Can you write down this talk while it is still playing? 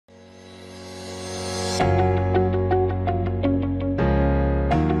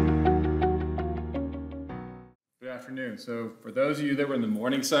afternoon. So for those of you that were in the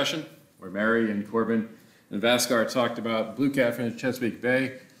morning session, where Mary and Corbin and Vascar talked about blue catfish in Chesapeake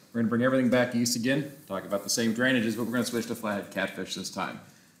Bay, we're going to bring everything back east again, talk about the same drainages, but we're going to switch to flathead catfish this time.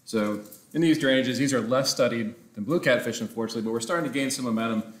 So in these drainages, these are less studied than blue catfish, unfortunately, but we're starting to gain some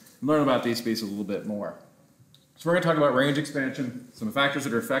momentum and learn about these species a little bit more. So we're going to talk about range expansion, some factors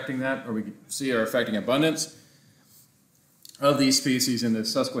that are affecting that, or we can see are affecting abundance of these species in the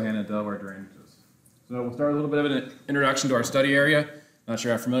Susquehanna and Delaware drainages. So we'll start with a little bit of an introduction to our study area. Not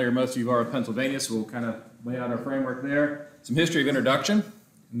sure how familiar most of you are with Pennsylvania, so we'll kind of lay out our framework there. Some history of introduction,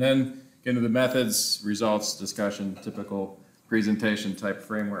 and then get into the methods, results, discussion, typical presentation type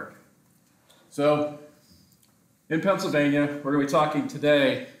framework. So in Pennsylvania, we're going to be talking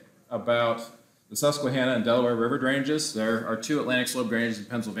today about the Susquehanna and Delaware River drainages. There are two Atlantic slope drainages in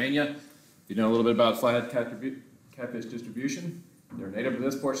Pennsylvania. If you know a little bit about flathead catfish distribution, they're native to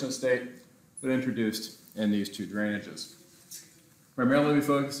this portion of the state, but introduced in these two drainages. Primarily we'll be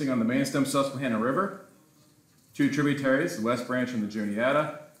focusing on the main stem Susquehanna River, two tributaries, the West Branch and the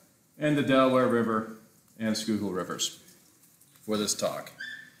Juniata, and the Delaware River and Schuylkill Rivers for this talk.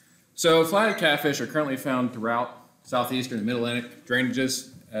 So flathead catfish are currently found throughout southeastern and mid-Atlantic drainages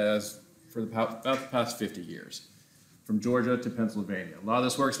for about the past 50 years, from Georgia to Pennsylvania. A lot of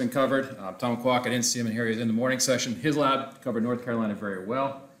this work's been covered. Tom Kwok, I didn't see him in here, he's in the morning session. His lab covered North Carolina very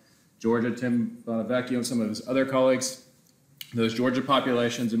well. Georgia, Tim Bonavecchio and some of his other colleagues, those Georgia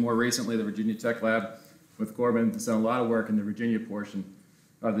populations, and more recently the Virginia Tech Lab with Corbin has done a lot of work in the Virginia portion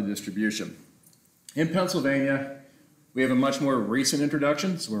of the distribution. In Pennsylvania, we have a much more recent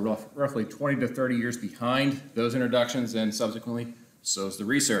introduction, so we're roughly 20 to 30 years behind those introductions, and subsequently, so is the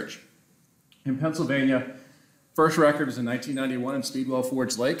research. In Pennsylvania, first record was in 1991 in Speedwell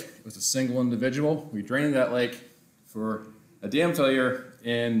Forge Lake. It was a single individual. We drained that lake for a dam failure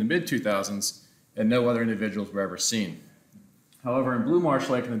in the mid-2000s, and no other individuals were ever seen. However, in Blue Marsh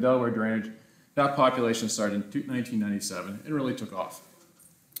Lake in the Delaware drainage, that population started in 1997 and really took off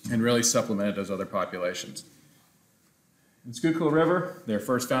and really supplemented those other populations. In Schuylkill River, they were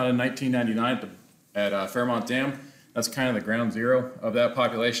first found in 1999 at Fairmont Dam. That's kind of the ground zero of that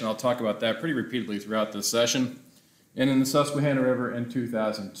population. I'll talk about that pretty repeatedly throughout this session. And in the Susquehanna River in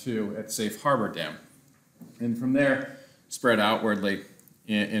 2002 at Safe Harbor Dam. And from there, spread outwardly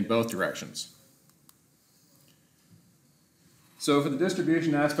in both directions. So for the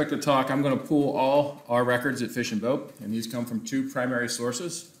distribution aspect of the talk, I'm going to pull all our records at Fish and Boat, and these come from two primary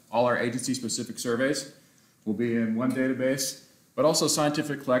sources. All our agency-specific surveys will be in one database, but also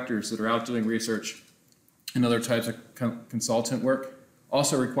scientific collectors that are out doing research and other types of consultant work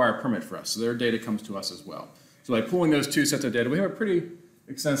also require a permit for us, so their data comes to us as well. So by pulling those two sets of data, we have a pretty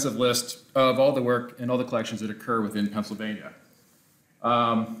extensive list of all the work and all the collections that occur within Pennsylvania.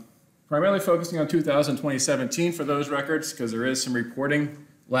 Primarily focusing on 2017 for those records, because there is some reporting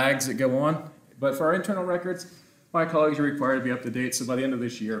lags that go on. But for our internal records, my colleagues are required to be up to date, so by the end of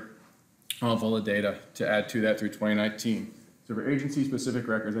this year, I'll have all the data to add to that through 2019. So for agency-specific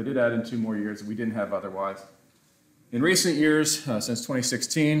records, I did add in 2 more years that we didn't have otherwise. In recent years, since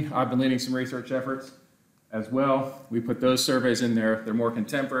 2016, I've been leading some research efforts as well. We put those surveys in there. They're more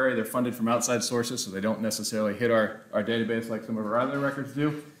contemporary. They're funded from outside sources, so they don't necessarily hit our database like some of our other records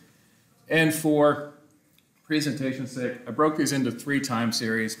do. And for presentation's sake, I broke these into 3 time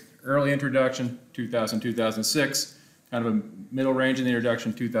series. Early introduction, 2000-2006, kind of a middle range in the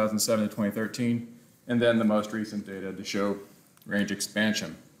introduction, 2007 to 2013, and then the most recent data to show range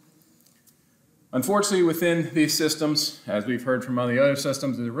expansion. Unfortunately, within these systems, as we've heard from the other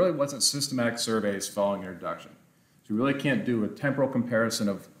systems, there really wasn't systematic surveys following introduction. So we really can't do a temporal comparison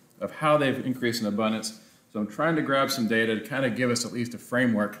of how they've increased in abundance. So I'm trying to grab some data to kind of give us at least a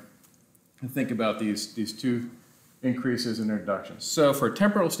framework to think about these 2 increases in introductions. So for a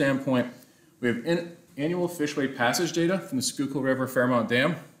temporal standpoint, we have annual fish weight passage data from the Schuylkill River Fairmont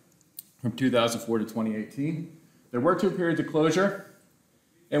Dam from 2004 to 2018. There were 2 periods of closure,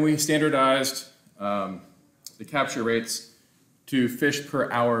 and we standardized the capture rates to fish per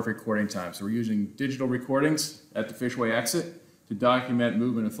hour of recording time. So we're using digital recordings at the fishway exit to document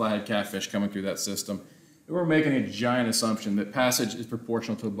movement of flathead catfish coming through that system. And we're making a giant assumption that passage is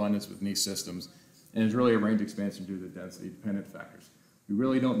proportional to abundance within these systems, and is really a range expansion due to the density-dependent factors. We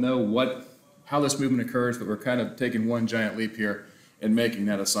really don't know how this movement occurs, but we're kind of taking one giant leap here and making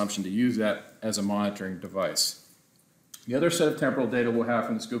that assumption to use that as a monitoring device. The other set of temporal data we'll have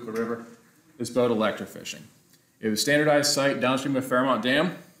from the Schuylkill River is boat electrofishing. It was a standardized site downstream of Fairmont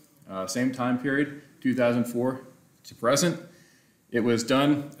Dam, same time period, 2004 to present. It was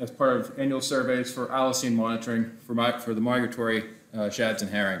done as part of annual surveys for Oligocene monitoring for the migratory shads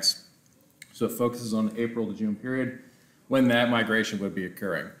and herrings. So it focuses on the April to June period. when that migration would be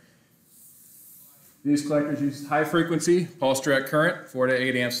occurring. These collectors use high frequency pulse direct current, 4 to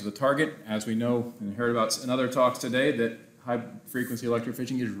 8 amps to the target. As we know and heard about in other talks today, that high frequency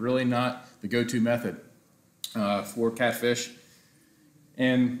electrofishing is really not the go-to method for catfish.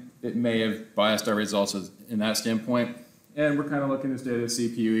 And it may have biased our results in that standpoint. And we're kind of looking at this data,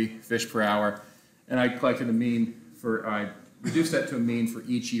 CPUE, fish per hour. And I collected a mean I reduced that to a mean for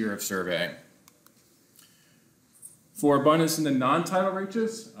each year of surveying. For abundance in the non-tidal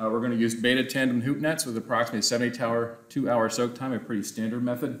reaches, we're going to use baited tandem hoop nets with approximately 72-hour soak time, a pretty standard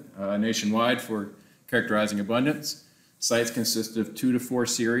method nationwide for characterizing abundance. Sites consist of 2 to 4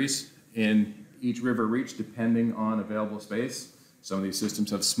 series in each river reach, depending on available space. Some of these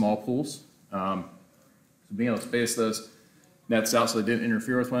systems have small pools. So being able to space those nets out so they didn't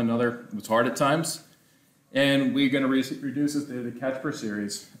interfere with one another was hard at times. And we're going to reduce this to the catch per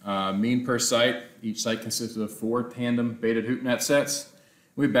series. Mean per site. Each site consists of 4 tandem baited hoop net sets.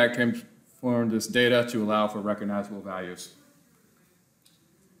 We back-transformed this data to allow for recognizable values.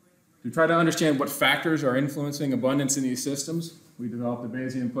 To try to understand what factors are influencing abundance in these systems, we developed the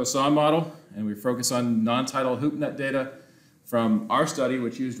Bayesian Poisson model, and we focus on non-tidal hoop net data from our study,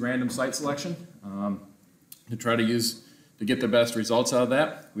 which used random site selection to try to get the best results out of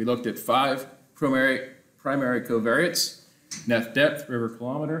that. We looked at 5 primary covariates: net depth, river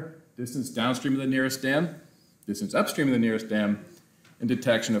kilometer, distance downstream of the nearest dam, distance upstream of the nearest dam, and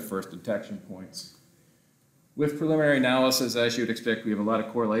detection of first detection points. With preliminary analysis, as you would expect, we have a lot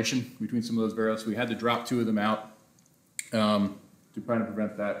of correlation between some of those variables. We had to drop 2 of them out to try to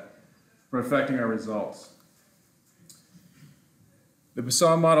prevent that from affecting our results. The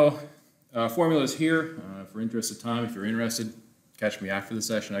Poisson model formula is here. For interest of time, if you're interested, catch me after the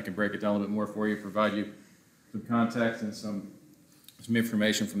session. I can break it down a little bit more for you, provide you some context and some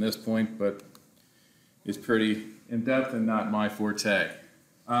information from this point, but it's pretty in-depth and not my forte.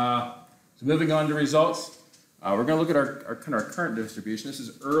 So moving on to results, we're going to look at our current distribution. This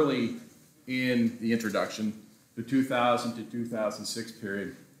is early in the introduction, the 2000 to 2006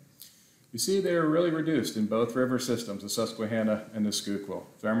 period. You see they're really reduced in both river systems, the Susquehanna and the Schuylkill.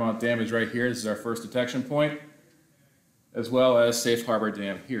 Fairmont Dam is right here. This is our first detection point, as well as Safe Harbor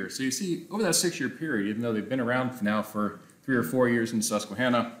Dam here. So you see, over that 6-year period, even though they've been around now for 3 or 4 years in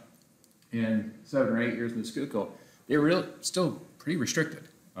Susquehanna and 7 or 8 years in the Schuylkill, they're really still pretty restricted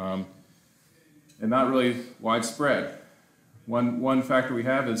and not really widespread. One factor we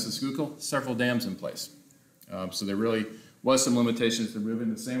have is the Schuylkill, several dams in place. So there really was some limitations to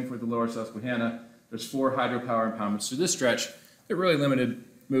moving. The same for the lower Susquehanna. There's 4 hydropower impoundments through this stretch that really limited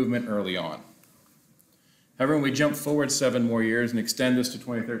movement early on. However, when we jump forward 7 more years and extend this to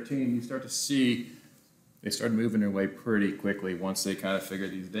 2013, you start to see they started moving their way pretty quickly once they kind of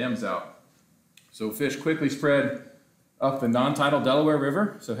figured these dams out. So fish quickly spread up the non-tidal Delaware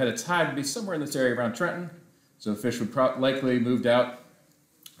River. So head of tide would be somewhere in this area around Trenton. So fish would likely moved out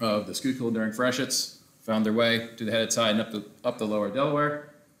of the Schuylkill during freshets, found their way to the head of tide and up the lower Delaware,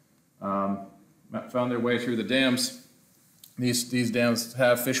 found their way through the dams. These dams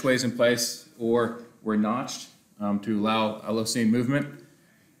have fishways in place or were notched to allow Holocene movement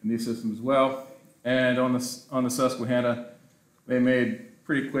in these systems as well. And on the Susquehanna, they made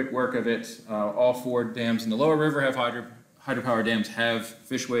pretty quick work of it. All 4 dams in the lower river have hydropower dams have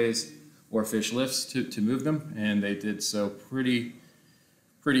fishways or fish lifts to move them, and they did so pretty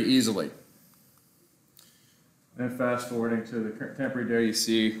easily. And fast forwarding to the contemporary day, you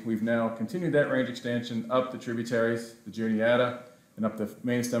see we've now continued that range extension up the tributaries, the Juniata, and up the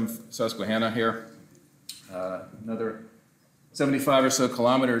main stem Susquehanna here. Another 75 or so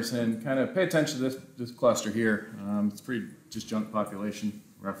kilometers, and kind of pay attention to this cluster here. It's pretty disjunct population,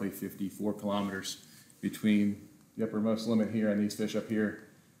 roughly 54 kilometers between the uppermost limit here and these fish up here,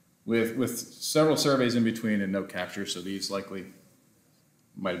 with several surveys in between and no capture, so these likely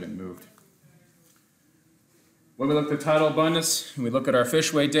might have been moved. When we look at tidal abundance, and we look at our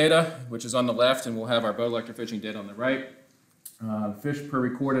fish weight data, which is on the left, and we'll have our boat electrofishing data on the right. Fish per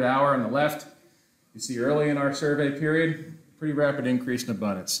recorded hour on the left. You see early in our survey period, pretty rapid increase in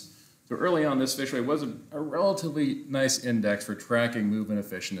abundance. So early on, this fish weight was a relatively nice index for tracking movement of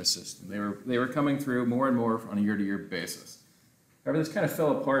fish in the system. They were coming through more and more on a year-to-year basis. However, this kind of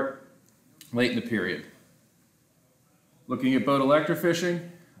fell apart late in the period. Looking at boat electrofishing,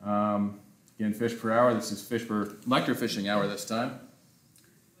 again, fish per hour. This is fish per electrofishing hour this time.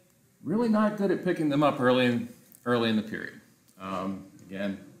 Really not good at picking them up early in the period.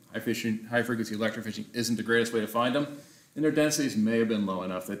 Again, high frequency electrofishing isn't the greatest way to find them, and their densities may have been low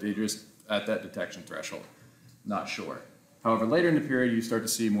enough that they're just at that detection threshold. Not sure. However, later in the period, you start to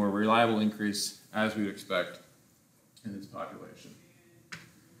see more reliable increase, as we'd expect. in this population.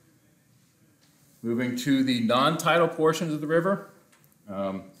 Moving to the non-tidal portions of the river,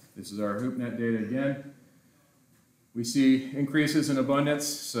 this is our hoop net data again. We see increases in abundance,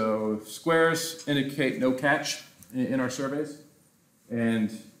 so squares indicate no catch in our surveys,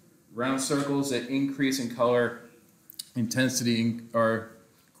 and round circles that increase in color intensity are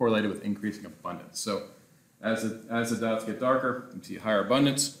correlated with increasing abundance. So as the dots get darker, you see higher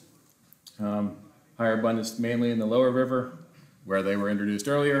abundance. Higher abundance mainly in the lower river where they were introduced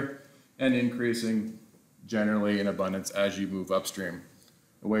earlier, and increasing generally in abundance as you move upstream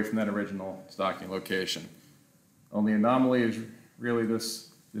away from that original stocking location. Only anomaly is really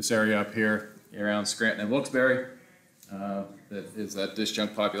this area up here around Scranton and Wilkes-Barre. That is that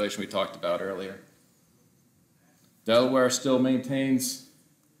disjunct population we talked about earlier. Delaware still maintains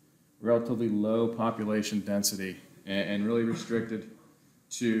relatively low population density and really restricted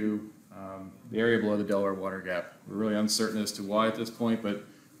to the area below the Delaware water gap. We're really uncertain as to why at this point, but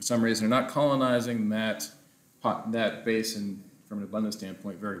for some reason they're not colonizing that basin from an abundance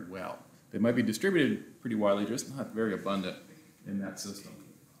standpoint very well. They might be distributed pretty widely, just not very abundant in that system.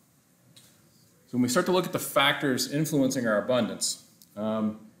 So when we start to look at the factors influencing our abundance,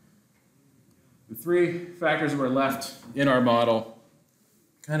 the three factors that were left in our model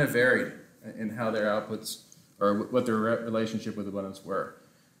kind of varied in how their outputs or what their relationship with abundance were.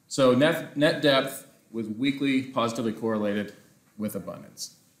 So net depth was weakly positively correlated with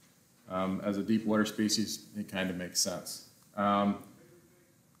abundance. As a deep water species, it kind of makes sense.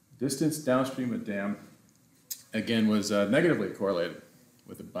 Distance downstream of dam, again, was negatively correlated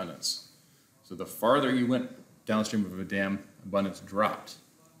with abundance. So the farther you went downstream of a dam, abundance dropped.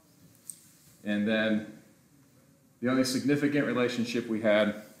 And then the only significant relationship we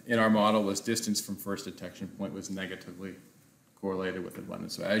had in our model was distance from first detection point was negatively correlated with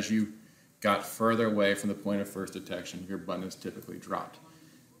abundance. So as you got further away from the point of first detection, your abundance typically dropped.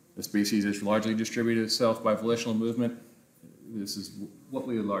 The species is largely distributed itself by volitional movement. This is what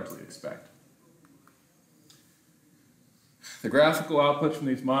we would largely expect. The graphical outputs from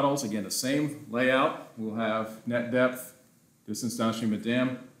these models, again, the same layout. We'll have net depth, distance downstream of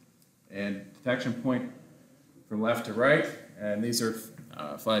dam, and detection point from left to right. And these are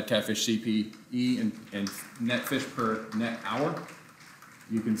Flathead Catfish CPE and net fish per net hour.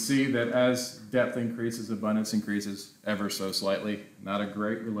 You can see that as depth increases, abundance increases ever so slightly. Not a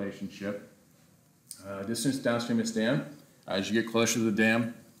great relationship. Distance downstream of dam. As you get closer to the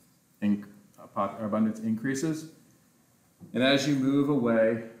dam, abundance increases. And as you move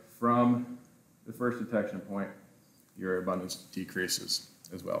away from the first detection point, your abundance decreases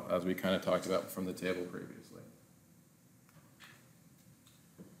as well, as we kind of talked about from the table previously.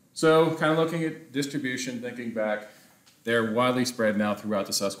 So kind of looking at distribution, thinking back, they're widely spread now throughout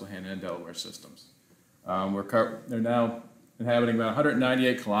the Susquehanna and Delaware systems. They're now inhabiting about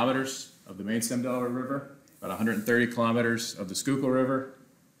 198 kilometers of the main stem Delaware River, about 130 kilometers of the Schuylkill River,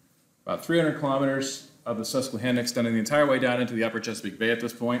 about 300 kilometers of the Susquehanna extending the entire way down into the upper Chesapeake Bay at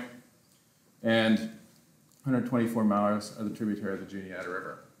this point, and 124 miles of the tributary of the Juniata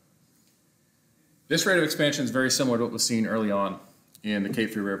River. This rate of expansion is very similar to what was seen early on in the Cape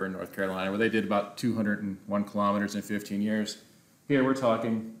Fear River in North Carolina, where they did about 201 kilometers in 15 years. Here we're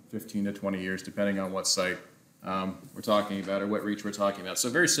talking 15 to 20 years, depending on what site we're talking about or what reach we're talking about. So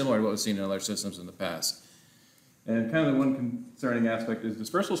very similar to what was seen in other systems in the past. And kind of the one concerning aspect is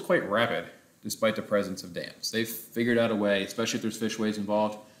dispersal is quite rapid, despite the presence of dams. They've figured out a way, especially if there's fishways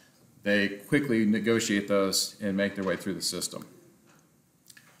involved, they quickly negotiate those and make their way through the system.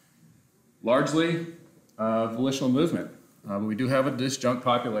 Largely volitional movement. But we do have a disjunct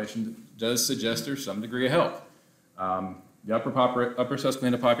population that does suggest there's some degree of help. The upper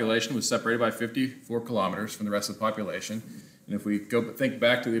Susquehanna population was separated by 54 kilometers from the rest of the population. And if we think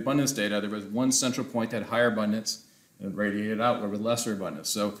back to the abundance data, there was one central point that had higher abundance and radiated outward with lesser abundance.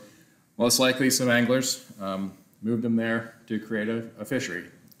 So most likely some anglers moved them there to create a fishery.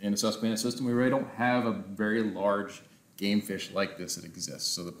 In the Susquehanna system, we really don't have a very large game fish like this that exists.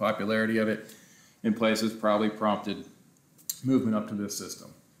 So the popularity of it in places probably prompted movement up to this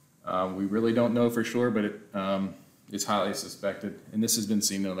system. We really don't know for sure, but it's highly suspected. And this has been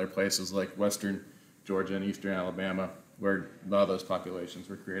seen in other places like western Georgia and eastern Alabama, where a lot of those populations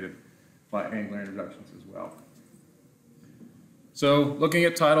were created by angler introductions as well. So looking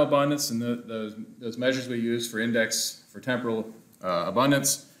at tidal abundance and those measures we use for index for temporal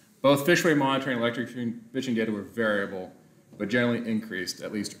abundance, both fishway monitoring and electric fishing data were variable, but generally increased,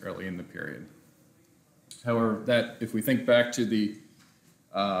 at least early in the period. However, if we think back to the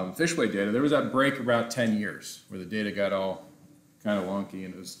fishway data, there was that break about 10 years where the data got all kind of wonky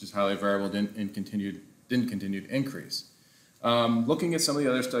and it was just highly variable and continued didn't continue to increase. Looking at some of the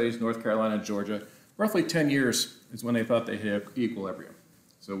other studies, North Carolina and Georgia, roughly 10 years is when they thought they hit equilibrium.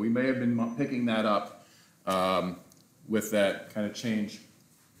 So we may have been picking that up with that kind of change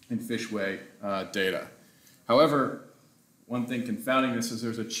in fish weigh data. However, one thing confounding this is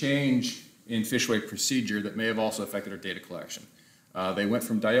there's a change in fish weigh procedure that may have also affected our data collection. They went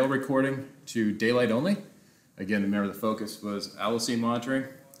from diel recording to daylight only. Again, remember the focus was Alocene monitoring.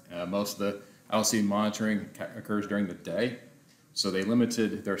 Most of the Alocene monitoring occurs during the day. So they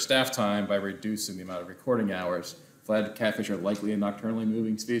limited their staff time by reducing the amount of recording hours. Flathead catfish are likely a nocturnally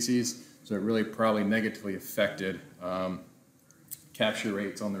moving species, so it really probably negatively affected capture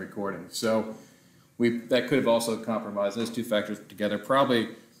rates on the recording. So that could have also compromised those two factors together, probably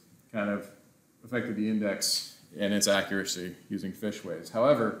kind of affected the index and its accuracy using fish weighs.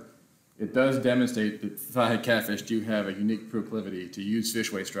 However, it does demonstrate that flathead catfish do have a unique proclivity to use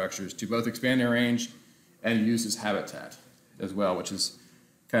fish weigh structures to both expand their range and use as habitat as well, which is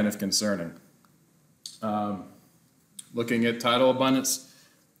kind of concerning. Looking at tidal abundance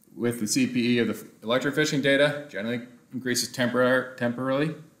with the CPE of the electrofishing data, generally increases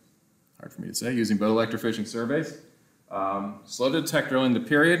temporarily, hard for me to say, using both electrofishing surveys. Slow to detect early in the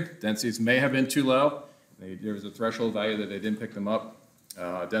period, densities may have been too low. There was a threshold value that they didn't pick them up,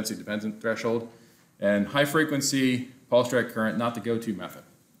 density dependent threshold, and high frequency pulse direct current, not the go-to method.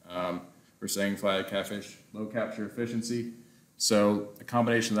 We're saying flathead catfish, low capture efficiency. So a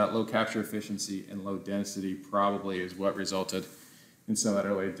combination of that low capture efficiency and low density probably is what resulted in some of that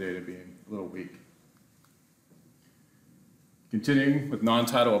early data being a little weak. Continuing with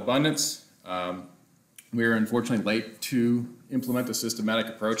non-tidal abundance, we are unfortunately late to implement the systematic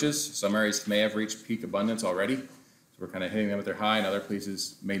approaches. Some areas may have reached peak abundance already, so we're kind of hitting them at their high, and other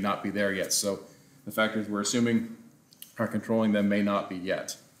places may not be there yet. So the factors we're assuming are controlling them may not be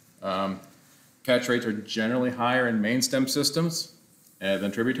yet. Catch rates are generally higher in main stem systems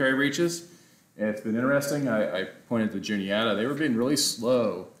than tributary reaches. And it's been interesting, I pointed to Juniata, they were being really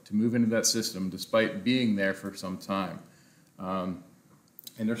slow to move into that system despite being there for some time.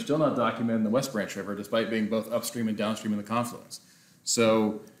 And they're still not documented in the West Branch River despite being both upstream and downstream in the confluence.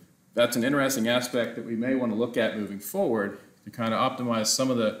 So that's an interesting aspect that we may want to look at moving forward to kind of optimize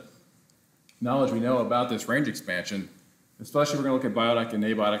some of the knowledge we know about this range expansion, especially if we're going to look at biotic and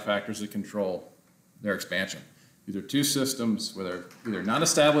abiotic factors that control their expansion. These are two systems where they're either not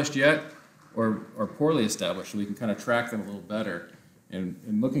established yet or poorly established, so we can kind of track them a little better.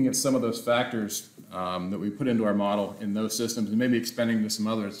 And looking at some of those factors that we put into our model in those systems and maybe expanding to some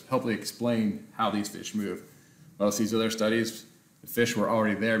others, hopefully explain how these fish move. Most of these other studies, the fish were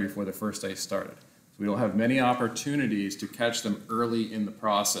already there before the first day started. So we don't have many opportunities to catch them early in the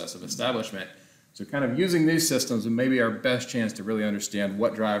process of establishment. So kind of using these systems is maybe our best chance to really understand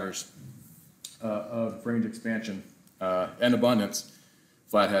what drivers of range expansion and abundance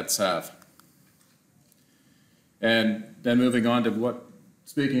flatheads have. And then moving on to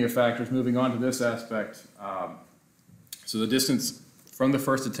speaking of factors, moving on to this aspect. So the distance from the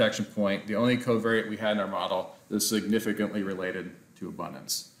first detection point, the only covariate we had in our model is significantly related to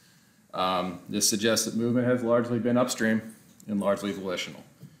abundance. This suggests that movement has largely been upstream and largely volitional.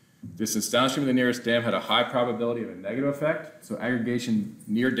 Distance downstream of the nearest dam had a high probability of a negative effect, so aggregation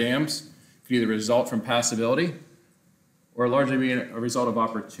near dams could either result from passability or largely be a result of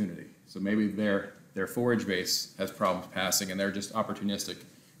opportunity. So maybe their forage base has problems passing and they're just opportunistic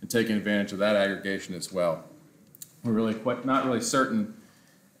and taking advantage of that aggregation as well. We're really not really certain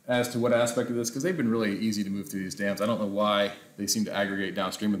as to what aspect of this, because they've been really easy to move through these dams. I don't know why they seem to aggregate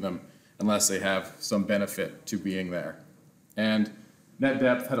downstream of them unless they have some benefit to being there. And net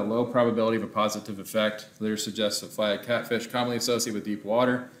depth had a low probability of a positive effect. There suggests that flathead catfish commonly associated with deep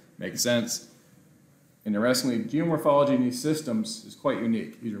water. Makes sense. Interestingly, geomorphology in these systems is quite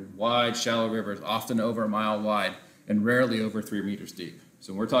unique. These are wide, shallow rivers, often over a mile wide, and rarely over 3 meters deep.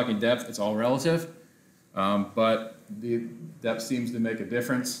 So when we're talking depth, it's all relative, but the depth seems to make a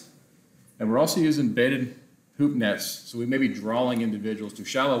difference. And we're also using baited hoop nets, so we may be drawing individuals to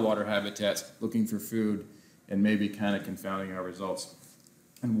shallow water habitats looking for food and maybe kind of confounding our results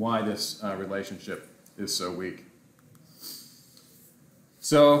and why this relationship is so weak.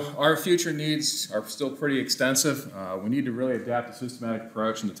 So our future needs are still pretty extensive. We need to really adapt a systematic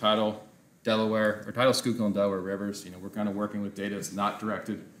approach in the tidal Schuylkill and Delaware rivers. We're kind of working with data that's not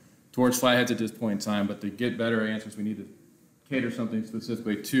directed towards flatheads at this point in time, but to get better answers, we need to cater something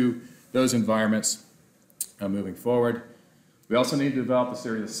specifically to those environments moving forward. We also need to develop a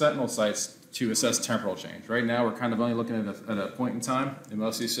series of sentinel sites to assess temporal change. Right now, we're kind of only looking at a point in time. In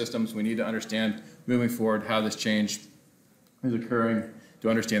most of these systems, we need to understand moving forward how this change is occurring to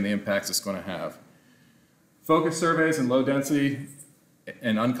understand the impacts it's going to have. Focus surveys in low density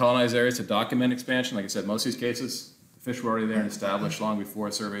and uncolonized areas to document expansion. Like I said, most of these cases, the fish were already there and established long before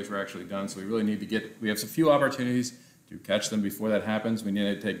surveys were actually done. So we really need to we have a few opportunities to catch them before that happens. We need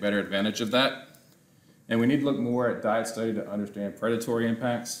to take better advantage of that. And we need to look more at diet study to understand predatory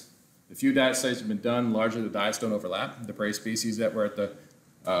impacts. The few diet studies have been done, largely the diets don't overlap. The prey species that were at the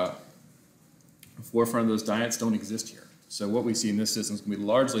forefront of those diets don't exist here. So what we see in this system is going to be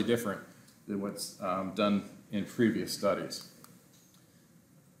largely different than what's done in previous studies.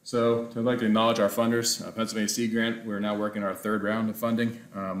 So I'd like to acknowledge our funders, Pennsylvania Sea Grant. We're now working our third round of funding.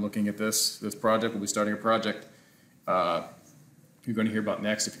 Looking at this project, we'll be starting a project you're going to hear about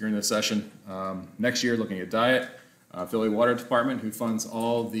next if you're in this session. Next year, looking at diet. Philly Water Department, who funds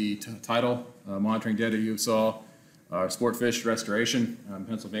all the tidal monitoring data you saw. Sport fish restoration in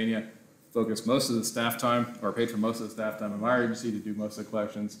Pennsylvania focused most of the staff time, or paid for most of the staff time in my agency to do most of the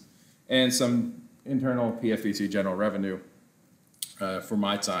collections, and some internal PFBC general revenue for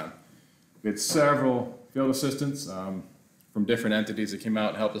my time. We had several field assistants from different entities that came out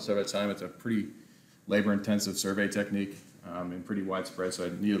and helped us over time. It's a pretty labor-intensive survey technique and pretty widespread, so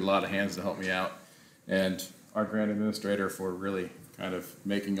I needed a lot of hands to help me out. And our grant administrator for really kind of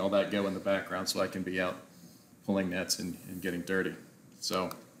making all that go in the background so I can be out pulling nets and getting dirty. So,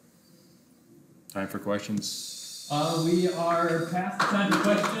 time for questions? We are past the time for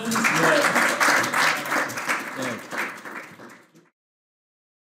questions. Yeah.